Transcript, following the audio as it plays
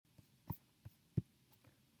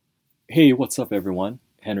Hey, what's up, everyone?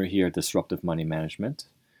 Henry here at Disruptive Money Management.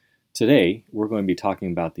 Today, we're going to be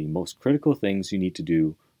talking about the most critical things you need to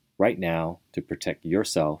do right now to protect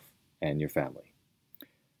yourself and your family.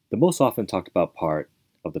 The most often talked about part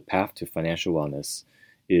of the path to financial wellness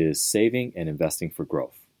is saving and investing for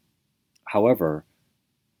growth. However,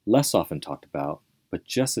 less often talked about, but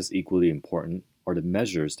just as equally important, are the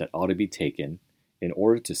measures that ought to be taken in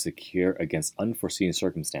order to secure against unforeseen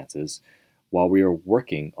circumstances while we are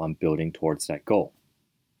working on building towards that goal.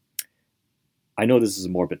 I know this is a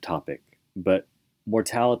morbid topic, but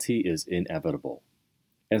mortality is inevitable.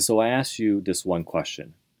 And so I ask you this one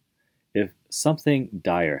question. If something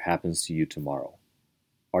dire happens to you tomorrow,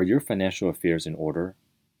 are your financial affairs in order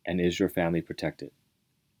and is your family protected?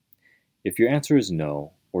 If your answer is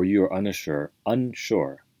no, or you are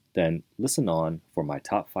unsure, then listen on for my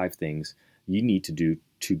top 5 things you need to do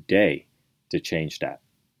today to change that.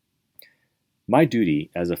 My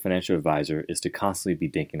duty as a financial advisor is to constantly be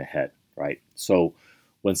thinking ahead, right? So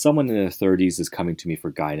when someone in their 30s is coming to me for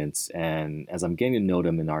guidance, and as I'm getting to know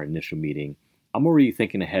them in our initial meeting, I'm already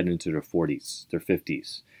thinking ahead into their 40s, their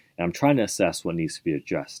 50s, and I'm trying to assess what needs to be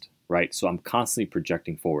addressed, right? So I'm constantly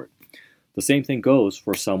projecting forward. The same thing goes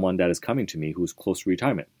for someone that is coming to me who's close to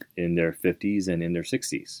retirement in their 50s and in their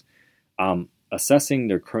 60s. Assessing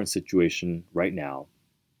their current situation right now,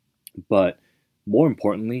 but more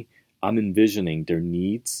importantly, I'm envisioning their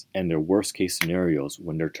needs and their worst case scenarios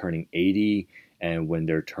when they're turning 80 and when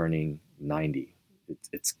they're turning 90.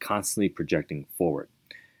 It's constantly projecting forward.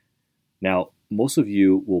 Now, most of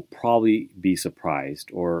you will probably be surprised,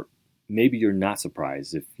 or maybe you're not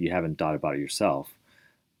surprised if you haven't thought about it yourself,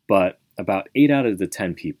 but about 8 out of the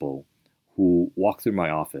 10 people who walk through my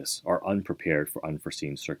office are unprepared for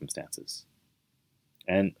unforeseen circumstances.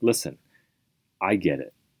 And listen, I get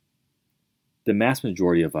it. The mass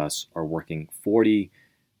majority of us are working 40,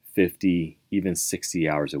 50, even 60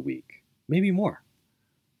 hours a week, maybe more.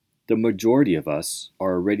 The majority of us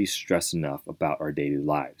are already stressed enough about our daily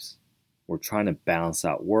lives. We're trying to balance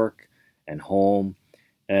out work and home,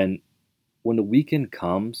 and when the weekend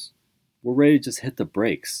comes, we're ready to just hit the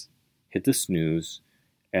brakes, hit the snooze,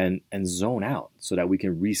 and zone out so that we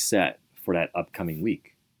can reset for that upcoming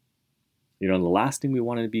week. The last thing we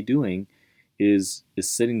want to be doing is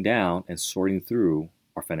sitting down and sorting through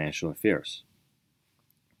our financial affairs.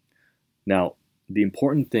 Now, the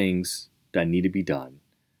important things that need to be done,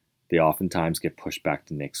 they oftentimes get pushed back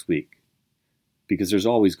to next week because there's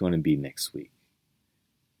always going to be next week.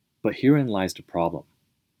 But herein lies the problem.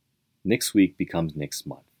 Next week becomes next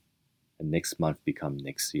month, and next month becomes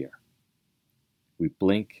next year. We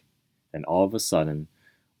blink, and all of a sudden,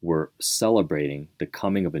 we're celebrating the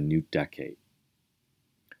coming of a new decade.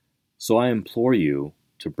 So I implore you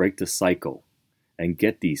to break the cycle and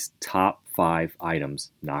get these top 5 items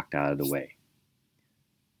knocked out of the way.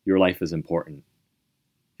 Your life is important.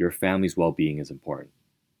 Your family's well-being is important.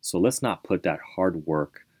 So let's not put that hard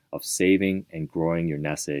work of saving and growing your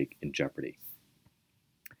nest egg in jeopardy.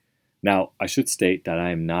 Now, I should state that I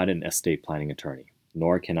am not an estate planning attorney,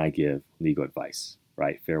 nor can I give legal advice,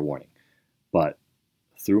 right? Fair warning. But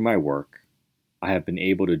through my work, I have been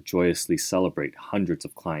able to joyously celebrate hundreds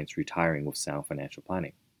of clients retiring with sound financial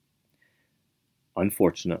planning.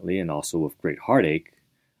 Unfortunately, and also with great heartache,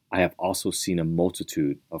 I have also seen a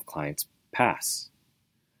multitude of clients pass.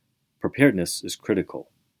 Preparedness is critical.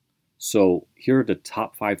 So here are the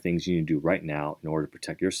top 5 things you need to do right now in order to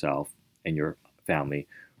protect yourself and your family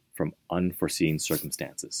from unforeseen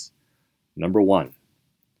circumstances. Number 1,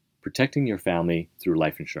 protecting your family through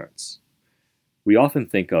life insurance. We often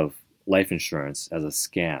think of life insurance as a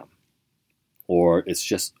scam, or it's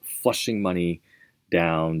just flushing money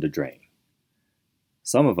down the drain.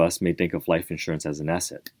 Some of us may think of life insurance as an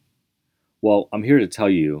asset. Well, I'm here to tell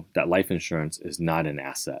you that life insurance is not an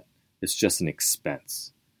asset. It's just an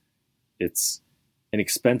expense. It's an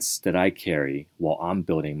expense that I carry while I'm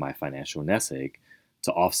building my financial nest egg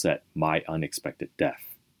to offset my unexpected death.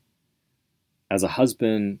 As a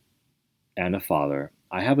husband and a father,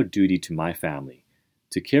 I have a duty to my family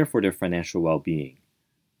to care for their financial well-being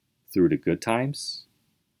through the good times,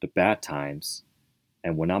 the bad times,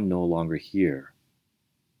 and when I'm no longer here.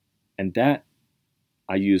 And that,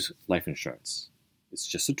 I use life insurance. It's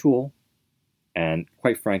just a tool, and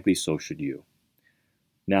quite frankly, so should you.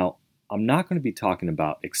 Now, I'm not going to be talking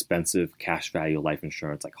about expensive cash value life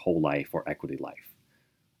insurance like whole life or equity life.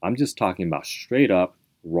 I'm just talking about straight up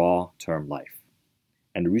raw term life.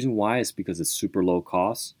 And the reason why is because it's super low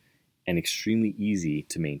cost and extremely easy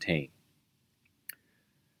to maintain.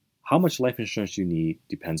 How much life insurance you need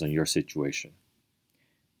depends on your situation.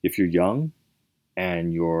 If you're young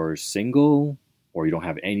and you're single, or you don't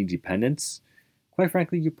have any dependents, quite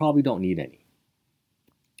frankly, you probably don't need any.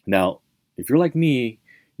 Now, if you're like me,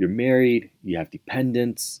 you're married, you have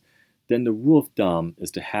dependents, then the rule of thumb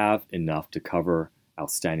is to have enough to cover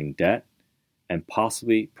outstanding debt and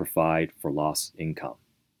possibly provide for lost income.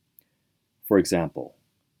 For example,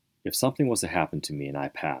 if something was to happen to me and I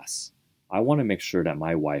pass, I want to make sure that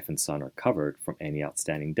my wife and son are covered from any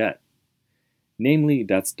outstanding debt. Namely,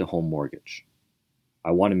 that's the home mortgage.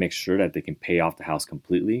 I want to make sure that they can pay off the house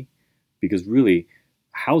completely because really,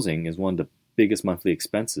 housing is one of the biggest monthly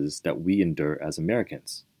expenses that we endure as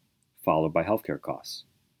Americans, followed by healthcare costs.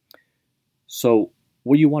 So,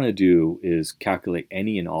 what you want to do is calculate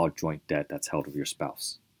any and all joint debt that's held with your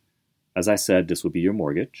spouse. As I said, this would be your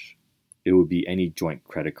mortgage. It would be any joint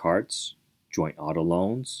credit cards, joint auto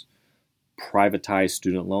loans, privatized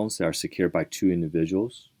student loans that are secured by two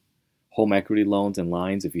individuals, home equity loans and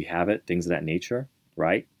lines if you have it, things of that nature,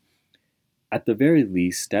 right? At the very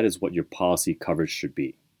least, that is what your policy coverage should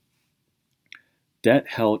be. Debt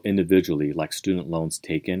held individually, like student loans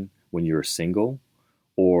taken when you're single,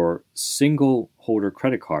 or single holder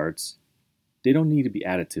credit cards, they don't need to be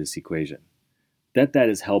added to this equation. Debt that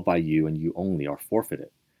is held by you and you only are forfeited.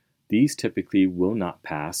 These typically will not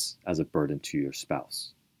pass as a burden to your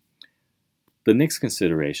spouse. The next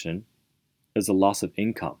consideration is the loss of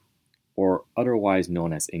income, or otherwise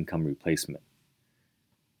known as income replacement.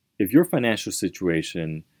 If your financial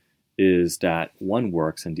situation is that one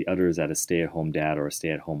works and the other is at a stay-at-home dad or a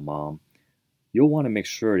stay-at-home mom, you'll want to make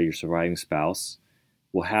sure that your surviving spouse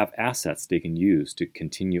will have assets they can use to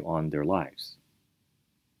continue on their lives.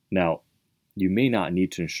 Now, you may not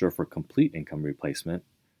need to insure for complete income replacement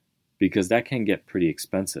because that can get pretty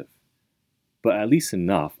expensive, but at least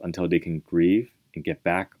enough until they can grieve and get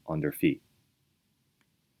back on their feet.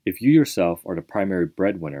 If you yourself are the primary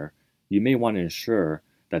breadwinner, you may want to ensure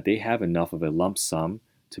that they have enough of a lump sum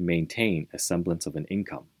to maintain a semblance of an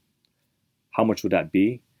income. How much would that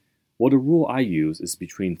be? Well, the rule I use is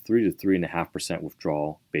between 3 to 3.5%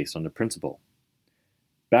 withdrawal based on the principal.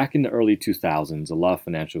 Back in the early 2000s, a lot of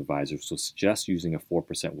financial advisors would suggest using a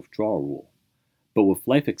 4% withdrawal rule. But with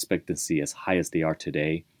life expectancy as high as they are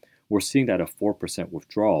today, we're seeing that a 4%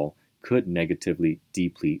 withdrawal could negatively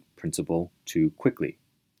deplete principal too quickly.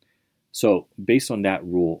 So, based on that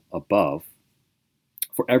rule above,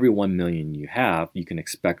 for every 1 million you have, you can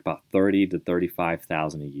expect about 30 to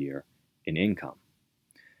 35,000 a year in income.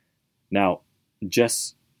 Now,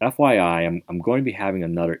 just FYI, I'm going to be having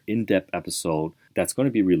another in-depth episode that's going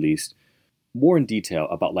to be released more in detail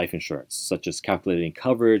about life insurance, such as calculating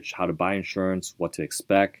coverage, how to buy insurance, what to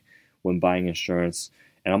expect when buying insurance.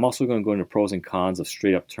 And I'm also going to go into pros and cons of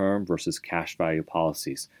straight-up term versus cash value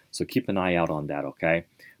policies. So keep an eye out on that, okay?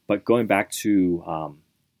 But going back to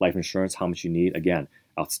life insurance, how much you need, again,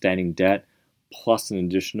 outstanding debt, plus an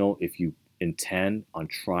additional if you intend on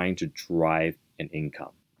trying to drive an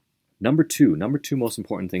income. Number two most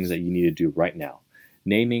important things that you need to do right now,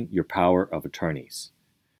 naming your power of attorneys.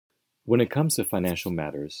 When it comes to financial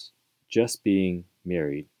matters, just being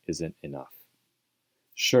married isn't enough.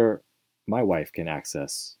 Sure, my wife can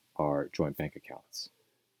access our joint bank accounts,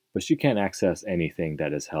 but she can't access anything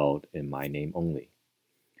that is held in my name only.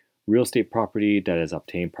 Real estate property that is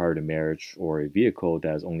obtained prior to marriage or a vehicle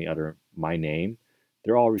that is only under my name,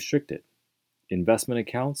 they're all restricted. Investment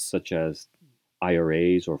accounts such as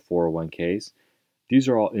IRAs or 401ks, these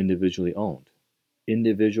are all individually owned.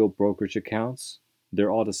 Individual brokerage accounts,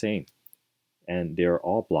 they're all the same, and they're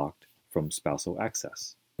all blocked from spousal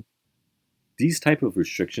access. These type of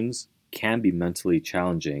restrictions can be mentally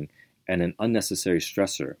challenging and an unnecessary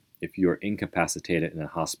stressor if you are incapacitated in a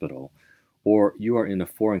hospital or you are in a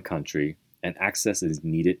foreign country and access is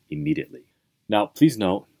needed immediately. Now, please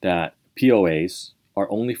note that POAs are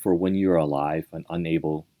only for when you are alive and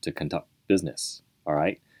unable to conduct business, all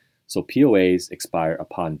right? So POAs expire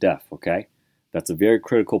upon death, okay? That's a very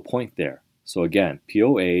critical point there. So again,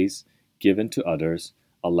 POAs given to others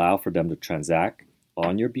allow for them to transact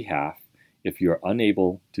on your behalf if you are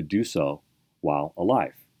unable to do so while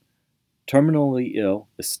alive. Terminally ill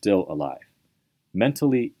is still alive.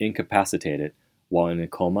 Mentally incapacitated while in a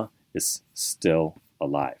coma is still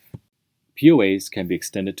alive. POAs can be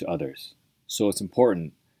extended to others, so it's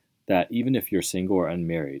important that even if you're single or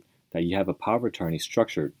unmarried, that you have a power of attorney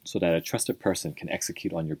structured so that a trusted person can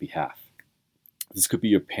execute on your behalf. This could be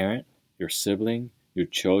your parent, your sibling, your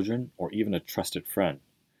children, or even a trusted friend.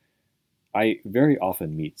 I very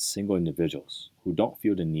often meet single individuals who don't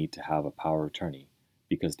feel the need to have a power of attorney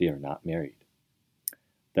because they are not married.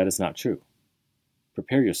 That is not true.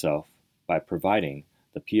 Prepare yourself by providing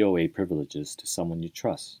the POA privileges to someone you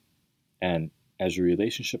trust. And as your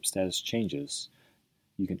relationship status changes,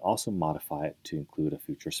 you can also modify it to include a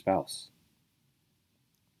future spouse.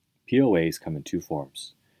 POAs come in two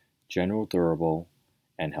forms: general durable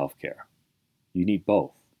and healthcare. You need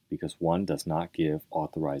both because one does not give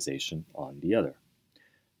authorization on the other.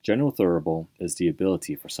 General durable is the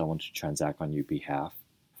ability for someone to transact on your behalf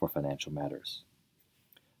for financial matters.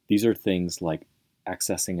 These are things like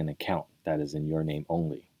accessing an account that is in your name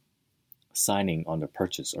only, signing on the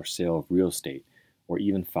purchase or sale of real estate, or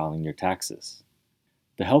even filing your taxes.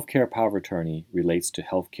 The healthcare power of attorney relates to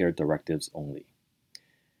healthcare directives only.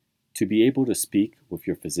 To be able to speak with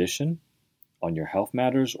your physician on your health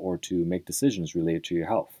matters or to make decisions related to your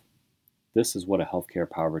health. This is what a healthcare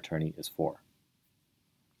power of attorney is for.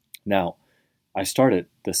 Now, I started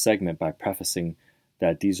this segment by prefacing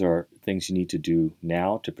that these are things you need to do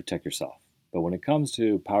now to protect yourself. But when it comes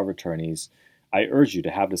to power of attorneys, I urge you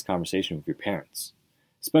to have this conversation with your parents,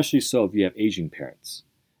 especially so if you have aging parents.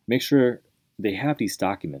 Make sure they have these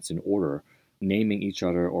documents in order, naming each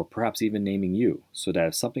other or perhaps even naming you, so that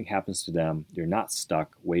if something happens to them, you're not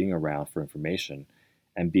stuck waiting around for information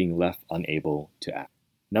and being left unable to act.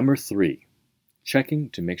 Number 3, checking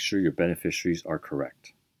to make sure your beneficiaries are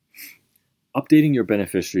correct. Updating your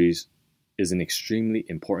beneficiaries is an extremely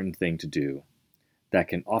important thing to do that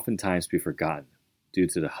can oftentimes be forgotten due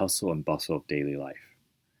to the hustle and bustle of daily life.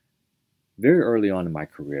 Very early on in my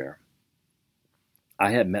career,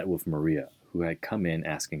 I had met with Maria, who had come in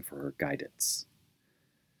asking for her guidance.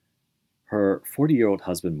 Her 40-year-old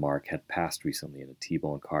husband Mark had passed recently in a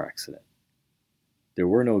T-bone car accident. There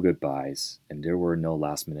were no goodbyes, and there were no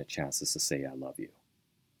last-minute chances to say I love you.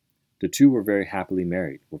 The two were very happily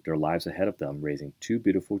married, with their lives ahead of them, raising 2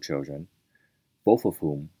 beautiful children, both of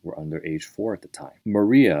whom were under age 4 at the time.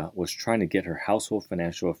 Maria was trying to get her household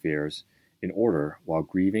financial affairs in order while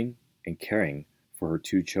grieving and caring for her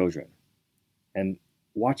 2 children. And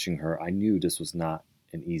watching her, I knew this was not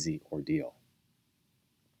an easy ordeal.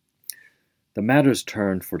 The matters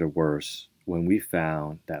turned for the worse when we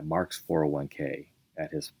found that Mark's 401k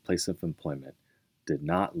at his place of employment did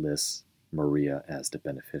not list Maria as the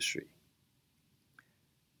beneficiary.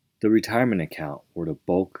 The retirement account, where the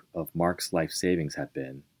bulk of Mark's life savings had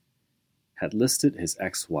been, had listed his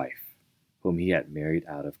ex-wife, whom he had married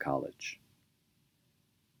out of college.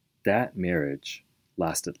 That marriage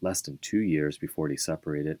lasted less than 2 years before they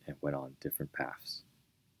separated and went on different paths.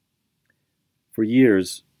 For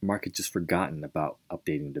years, Mark had just forgotten about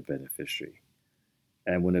updating the beneficiary.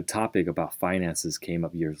 And when the topic about finances came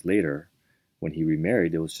up years later, when he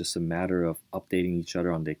remarried, it was just a matter of updating each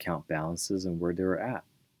other on the account balances and where they were at.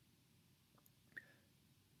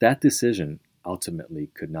 That decision ultimately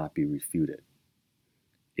could not be refuted.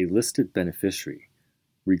 A listed beneficiary,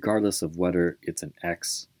 regardless of whether it's an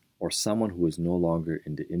ex or someone who is no longer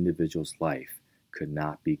in the individual's life, could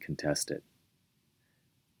not be contested.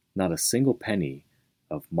 Not a single penny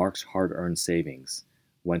of Mark's hard-earned savings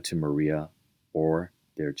went to Maria or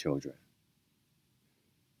their children.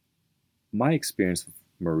 My experience with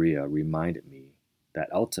Maria reminded me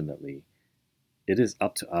that ultimately, it is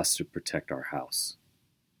up to us to protect our house.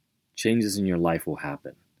 Changes in your life will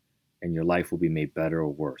happen, and your life will be made better or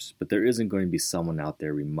worse, but there isn't going to be someone out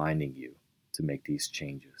there reminding you to make these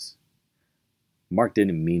changes. Mark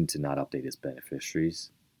didn't mean to not update his beneficiaries.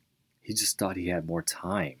 He just thought he had more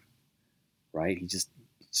time, right? He just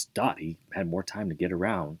thought he had more time to get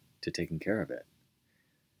around to taking care of it.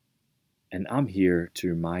 And I'm here to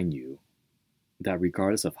remind you that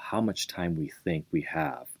regardless of how much time we think we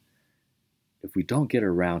have, if we don't get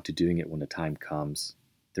around to doing it when the time comes,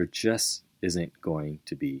 there just isn't going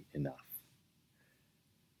to be enough.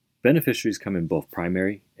 Beneficiaries come in both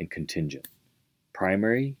primary and contingent.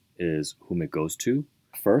 Primary is whom it goes to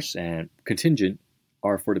first, and contingent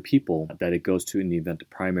are for the people that it goes to in the event the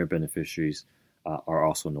primary beneficiaries are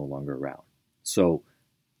also no longer around. So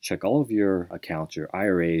check all of your accounts, your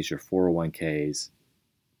IRAs, your 401ks.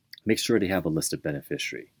 Make sure they have a listed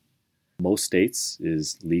beneficiary. Most states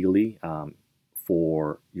is legally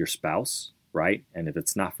for your spouse, right? And if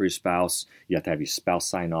it's not for your spouse, you have to have your spouse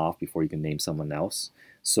sign off before you can name someone else.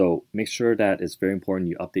 So make sure that it's very important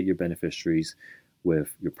you update your beneficiaries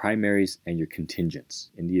with your primaries and your contingents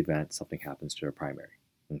in the event something happens to your primary,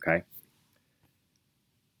 okay?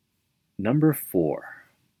 Number 4,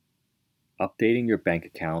 updating your bank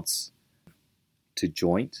accounts to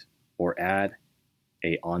joint or add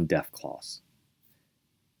a on-death clause.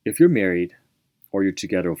 If you're married or you're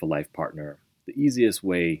together with a life partner, the easiest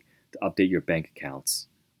way to update your bank accounts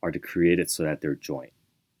are to create it so that they're joint,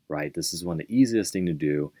 right? This is one of the easiest thing to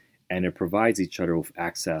do, and it provides each other with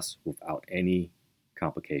access without any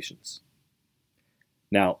complications.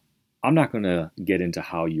 Now, I'm not going to get into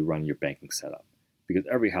how you run your banking setup because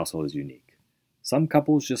every household is unique. Some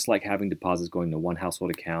couples just like having deposits going to one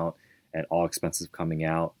household account and all expenses coming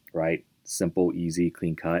out, right? Simple, easy,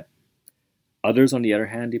 clean cut. Others, on the other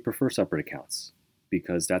hand, they prefer separate accounts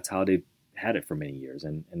because that's how they've had it for many years.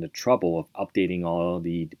 And the trouble of updating all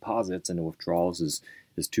the deposits and the withdrawals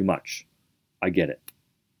is too much. I get it.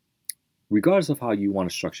 Regardless of how you want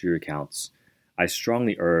to structure your accounts, I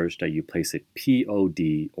strongly urge that you place a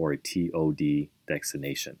POD or a TOD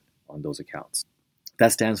designation on those accounts.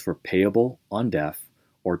 That stands for Payable on Death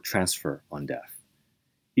or Transfer on Death.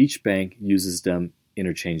 Each bank uses them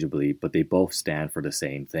interchangeably, but they both stand for the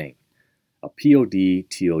same thing. A POD,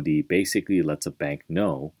 TOD basically lets a bank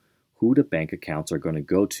know who the bank accounts are going to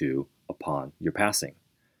go to upon your passing.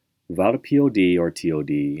 Without a POD or TOD,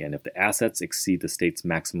 and if the assets exceed the state's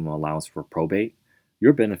maximum allowance for probate,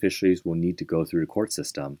 your beneficiaries will need to go through the court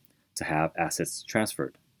system to have assets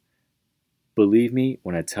transferred. Believe me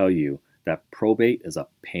when I tell you that probate is a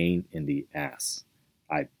pain in the ass.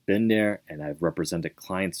 I've been there and I've represented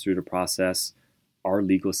clients through the process. Our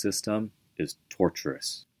legal system is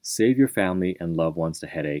torturous. Save your family and loved ones the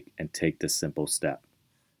headache and take this simple step.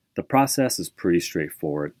 The process is pretty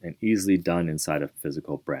straightforward and easily done inside a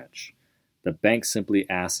physical branch. The bank simply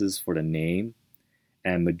asks for the name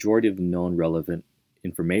and majority of the known relevant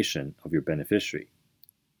information of your beneficiary.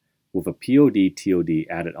 With a POD/TOD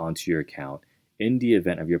added onto your account, in the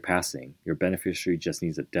event of your passing, your beneficiary just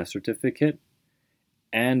needs a death certificate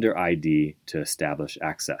and their ID to establish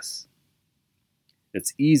access.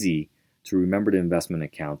 It's easy to remember the investment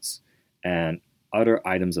accounts and other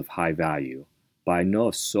items of high value, but I know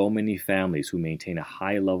of so many families who maintain a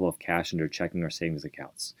high level of cash in their checking or savings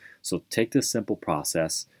accounts. So take this simple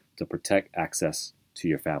process to protect access to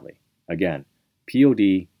your family. Again,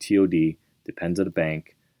 POD, TOD depends on the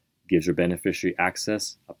bank, gives your beneficiary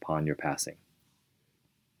access upon your passing.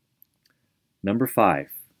 Number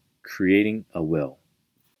 5, creating a will.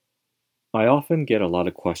 I often get a lot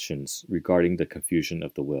of questions regarding the confusion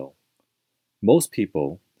of the will. Most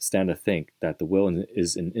people stand to think that the will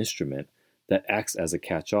is an instrument that acts as a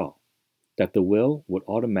catch-all, that the will would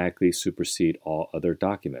automatically supersede all other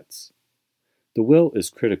documents. The will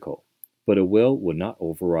is critical, but a will would not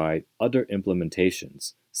override other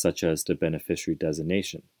implementations, such as the beneficiary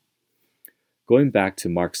designation. Going back to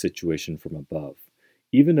Mark's situation from above,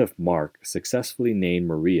 even if Mark successfully named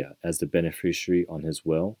Maria as the beneficiary on his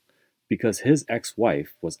will, because his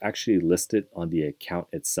ex-wife was actually listed on the account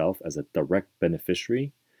itself as a direct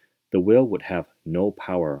beneficiary, the will would have no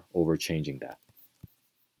power over changing that.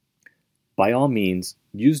 By all means,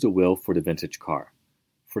 use the will for the vintage car,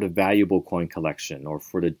 for the valuable coin collection, or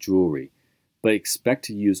for the jewelry, but expect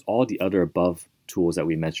to use all the other above tools that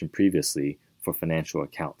we mentioned previously for financial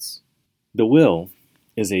accounts. The will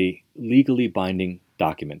is a legally binding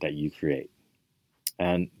document that you create.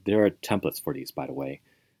 And there are templates for these, by the way,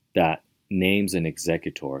 that names an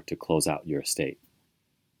executor to close out your estate.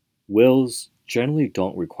 Wills generally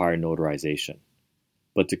don't require notarization,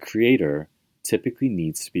 but the creator typically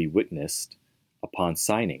needs to be witnessed upon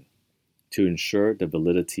signing to ensure the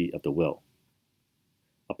validity of the will.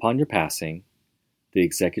 Upon your passing, the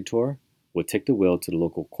executor will take the will to the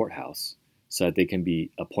local courthouse so that they can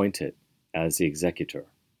be appointed as the executor.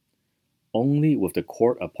 Only with the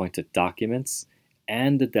court-appointed documents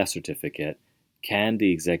and the death certificate can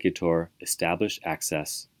the executor establish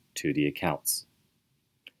access to the accounts.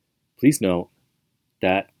 Please note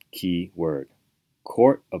that key word,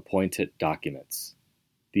 court-appointed documents.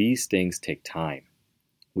 These things take time,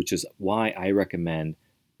 which is why I recommend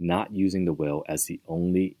not using the will as the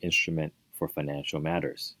only instrument for financial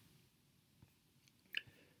matters.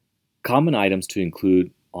 Common items to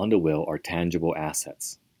include on the will are tangible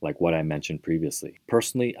assets, like what I mentioned previously.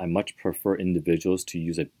 Personally, I much prefer individuals to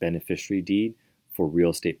use a beneficiary deed for real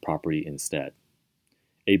estate property instead.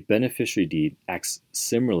 A beneficiary deed acts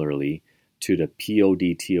similarly to the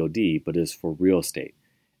POD/TOD, but is for real estate,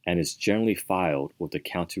 and is generally filed with the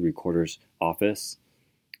county recorder's office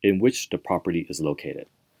in which the property is located.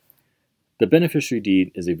 The beneficiary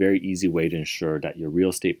deed is a very easy way to ensure that your real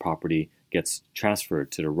estate property gets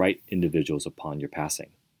transferred to the right individuals upon your passing.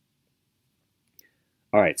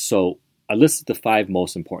 All right, so I listed the 5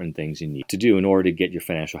 most important things you need to do in order to get your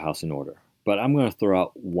financial house in order, but I'm going to throw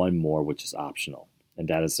out one more which is optional, and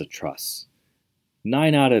that is the trust.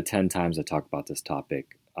 9 out of 10 times I talk about this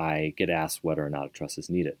topic, I get asked whether or not a trust is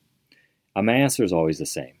needed. And my answer is always the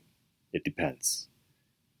same. It depends.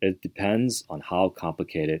 It depends on how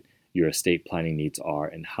complicated your estate planning needs are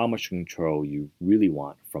and how much control you really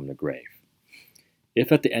want from the grave.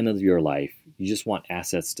 If at the end of your life, you just want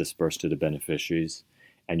assets dispersed to the beneficiaries,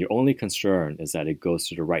 and your only concern is that it goes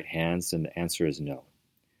to the right hands, then the answer is no.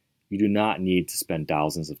 You do not need to spend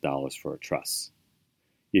thousands of dollars for a trust.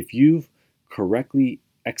 If you've correctly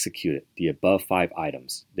executed the above 5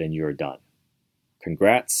 items, then you're done.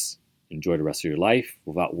 Congrats, enjoy the rest of your life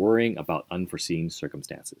without worrying about unforeseen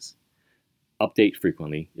circumstances. Update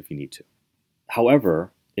frequently if you need to.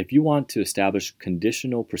 However, if you want to establish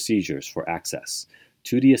conditional procedures for access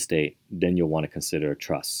to the estate, then you'll want to consider a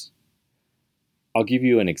trust. I'll give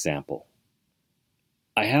you an example.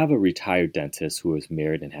 I have a retired dentist who is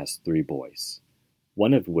married and has 3 boys,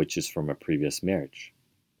 one of which is from a previous marriage.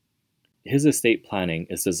 His estate planning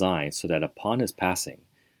is designed so that upon his passing,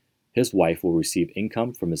 his wife will receive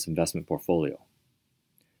income from his investment portfolio.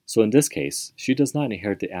 So in this case, she does not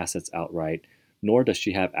inherit the assets outright, nor does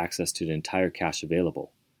she have access to the entire cash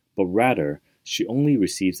available, but rather, she only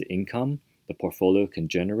receives the income the portfolio can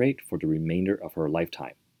generate for the remainder of her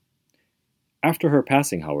lifetime. After her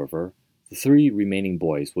passing, however, the 3 remaining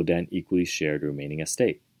boys will then equally share the remaining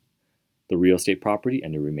estate, the real estate property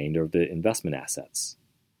and the remainder of the investment assets.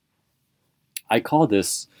 I call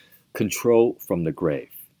this control from the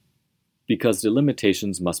grave, because the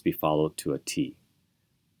limitations must be followed to a T.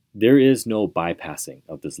 There is no bypassing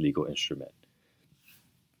of this legal instrument.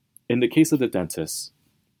 In the case of the dentist,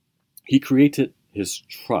 he created his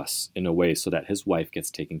trust in a way so that his wife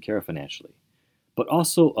gets taken care of financially. But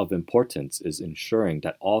also of importance is ensuring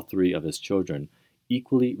that all 3 of his children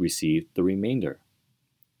equally receive the remainder.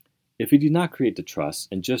 If he did not create the trust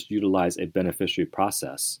and just utilize a beneficiary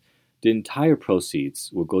process, the entire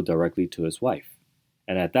proceeds will go directly to his wife.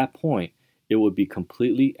 And at that point, it would be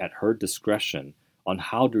completely at her discretion on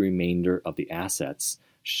how the remainder of the assets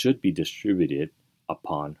should be distributed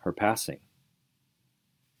upon her passing.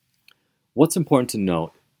 What's important to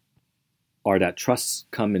note are that trusts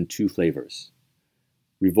come in 2 flavors,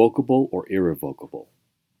 revocable or irrevocable.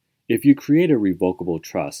 If you create a revocable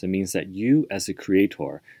trust, it means that you, as the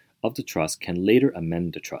creator of the trust, can later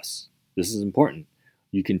amend the trust. This is important.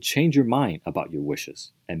 You can change your mind about your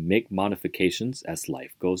wishes and make modifications as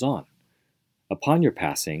life goes on. Upon your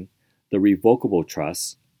passing, the revocable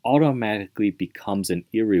trust automatically becomes an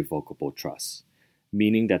irrevocable trust,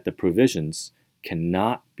 meaning that the provisions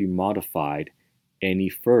cannot be modified any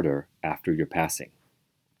further after your passing.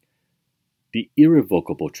 The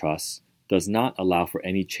irrevocable trust does not allow for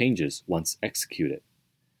any changes once executed.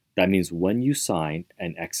 That means when you sign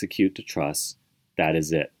and execute the trust, that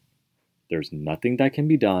is it. There's nothing that can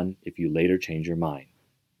be done if you later change your mind.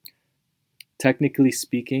 Technically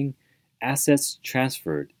speaking, assets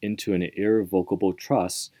transferred into an irrevocable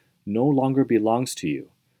trust no longer belongs to you,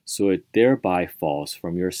 so it thereby falls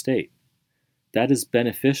from your estate. That is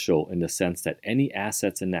beneficial in the sense that any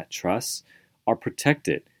assets in that trust are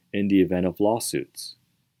protected in the event of lawsuits.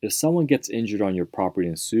 If someone gets injured on your property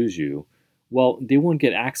and sues you, well, they won't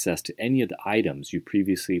get access to any of the items you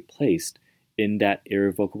previously placed in that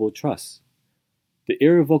irrevocable trust. The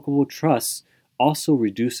irrevocable trust also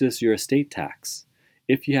reduces your estate tax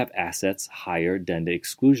if you have assets higher than the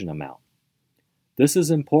exclusion amount. This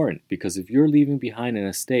is important because if you're leaving behind an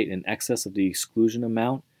estate in excess of the exclusion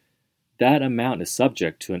amount, that amount is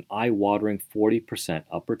subject to an eye-watering 40%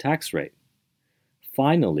 upper tax rate.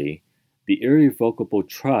 Finally, the irrevocable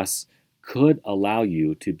trust could allow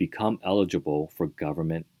you to become eligible for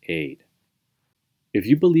government aid. If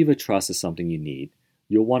you believe a trust is something you need,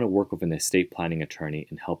 you'll want to work with an estate planning attorney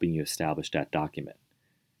in helping you establish that document.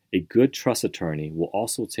 A good trust attorney will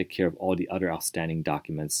also take care of all the other outstanding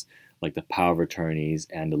documents like the power of attorneys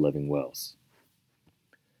and the living wills.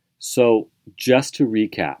 So, just to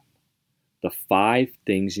recap, the 5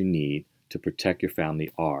 things you need to protect your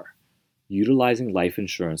family are utilizing life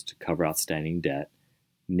insurance to cover outstanding debt,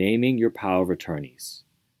 naming your power of attorneys,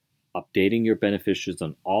 updating your beneficiaries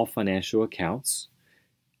on all financial accounts,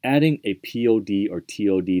 adding a POD or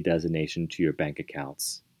TOD designation to your bank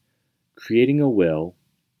accounts, creating a will,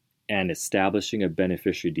 and establishing a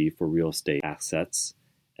beneficiary deed for real estate assets,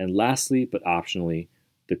 and lastly, but optionally,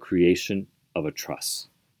 the creation of a trust.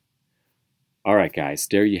 All right, guys,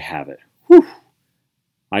 there you have it. Whew!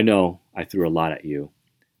 I know I threw a lot at you,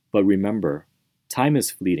 but remember, time is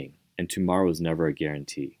fleeting and tomorrow is never a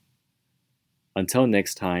guarantee. Until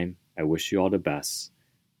next time, I wish you all the best.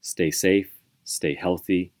 Stay safe, stay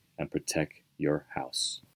healthy, and protect your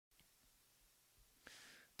house.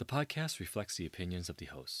 The podcast reflects the opinions of the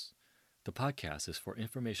hosts. The podcast is for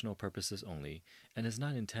informational purposes only and is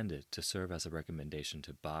not intended to serve as a recommendation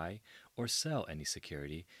to buy or sell any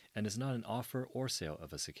security and is not an offer or sale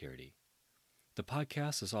of a security. The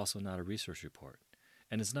podcast is also not a research report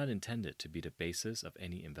and is not intended to be the basis of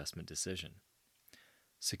any investment decision.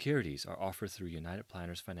 Securities are offered through United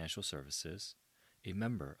Planners Financial Services, a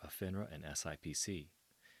member of FINRA and SIPC.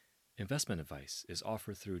 Investment advice is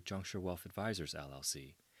offered through Juncture Wealth Advisors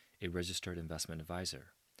LLC, a registered investment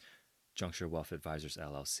advisor. Juncture Wealth Advisors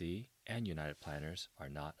LLC and United Planners are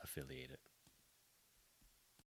not affiliated.